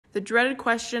The dreaded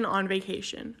question on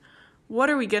vacation. What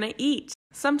are we gonna eat?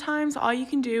 Sometimes all you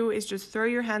can do is just throw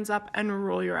your hands up and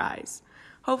roll your eyes.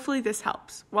 Hopefully this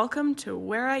helps. Welcome to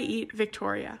Where I Eat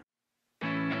Victoria. We're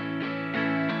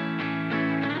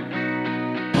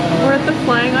at the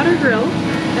Flying Otter Grill,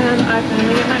 and I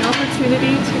finally get my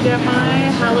opportunity to get my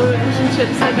hallowed fish and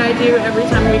chips like I do every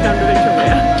time we come to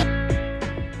Victoria.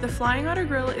 The Flying Otter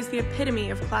Grill is the epitome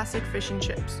of classic fish and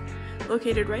chips.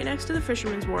 Located right next to the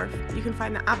Fisherman's Wharf, you can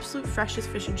find the absolute freshest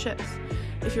fish and chips.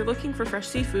 If you're looking for fresh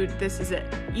seafood, this is it.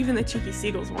 Even the cheeky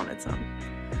seagulls wanted some.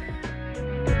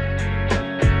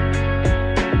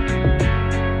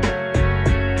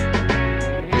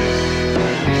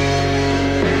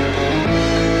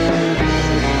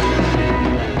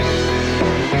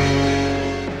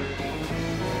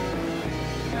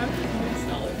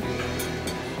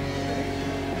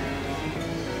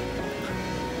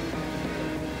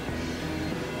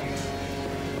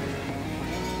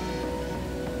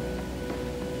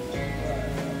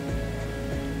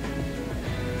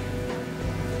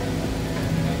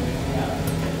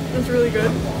 It's really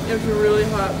good. It's really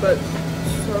hot, but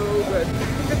so good.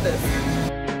 Look at this.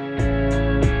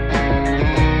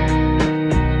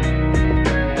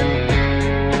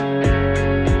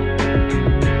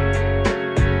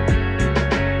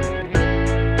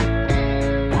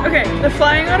 Okay, the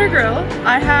Flying Otter Grill.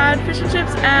 I had fish and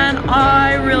chips and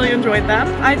I really enjoyed them.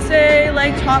 I'd say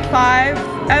like top 5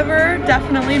 ever,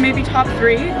 definitely, maybe top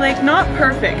 3. Like not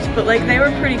perfect, but like they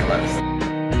were pretty close.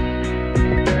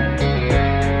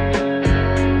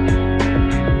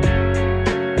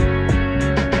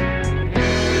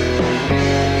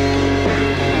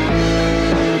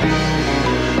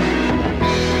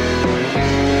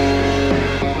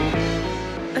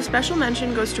 Special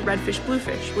mention goes to Redfish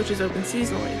Bluefish, which is open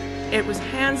seasonally. It was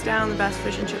hands down the best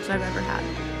fish and chips I've ever had.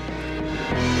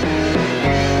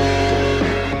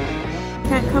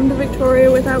 Can't come to Victoria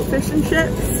without fish and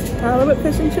chips. Halibut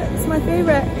fish and chips, my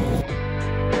favorite.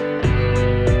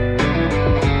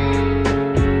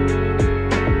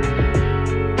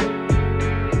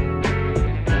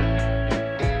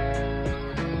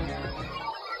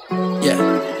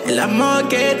 El amor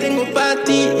que tengo para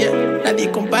ti, yeah. Nadie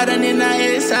compara, nena,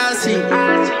 es así.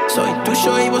 Soy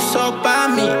tuyo y vos sos para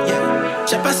mí, yeah.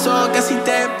 Ya pasó, casi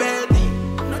te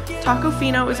perdí.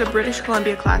 Tacofino is a British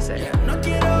Columbia classic. No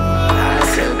quiero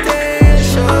hacerte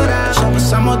llorar. Ya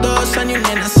pasamos 2 años,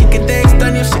 nena, así que te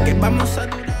extraño, sé que vamos a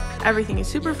durar. Everything is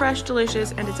super fresh,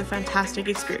 delicious, and it's a fantastic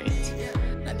experience.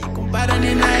 Nadie compara,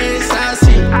 nena, es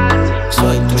así.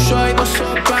 Soy tuyo y vos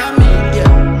sos para mí,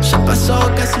 yeah. Ya pasó,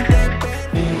 casi te perdí.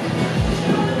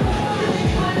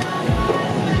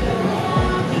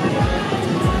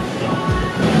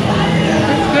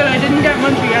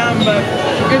 But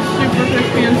it's super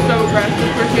crispy and so fresh. The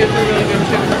tortillas are really good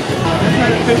too. I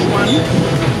tried a fish one.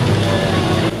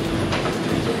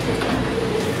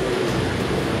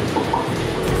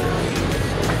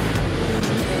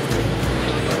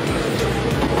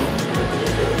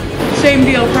 Same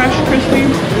deal, fresh, crispy,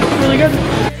 really good.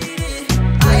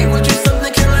 I want you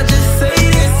something, can I just say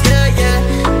this? Yeah,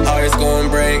 yeah. Heart's gonna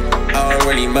break, I don't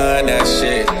really mind that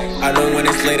shit. I know when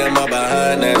it's late, I'm all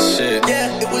behind that shit. Yeah,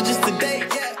 it was just a day.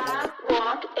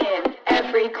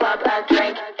 Club, a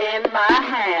drink in my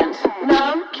hand.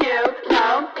 No queue,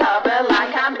 no cover,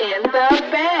 like I'm in the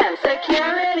band.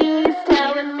 Security's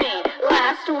telling me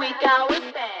last week I was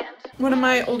banned. One of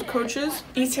my old coaches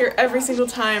eats here every single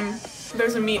time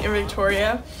there's a meet in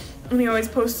Victoria, and he always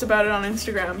posts about it on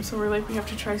Instagram, so we're like, we have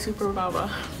to try Superbaba.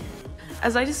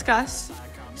 As I discussed,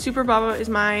 Superbaba is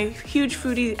my huge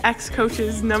foodie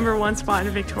ex-coach's #1 spot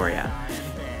in Victoria.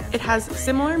 It has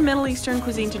similar Middle Eastern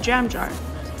cuisine to Jam Jar.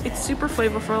 It's super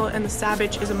flavorful and the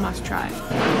savage is a must try.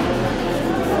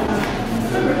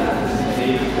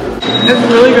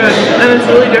 It's really good and it's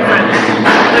really different.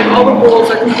 Like all the bowls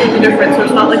are completely different, so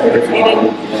it's not like you're just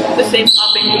eating the same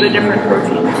toppings with a different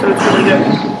protein, so it's really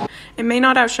good. It may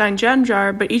not outshine Jam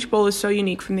Jar, but each bowl is so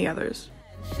unique from the others.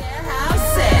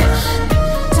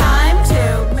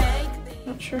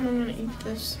 Not sure how I'm gonna eat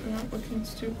this without looking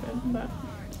stupid, but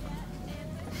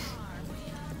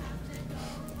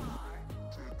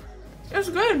it's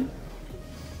good.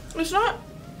 It's not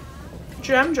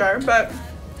Jam Jar, but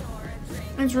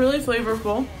it's really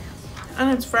flavorful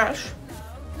and it's fresh.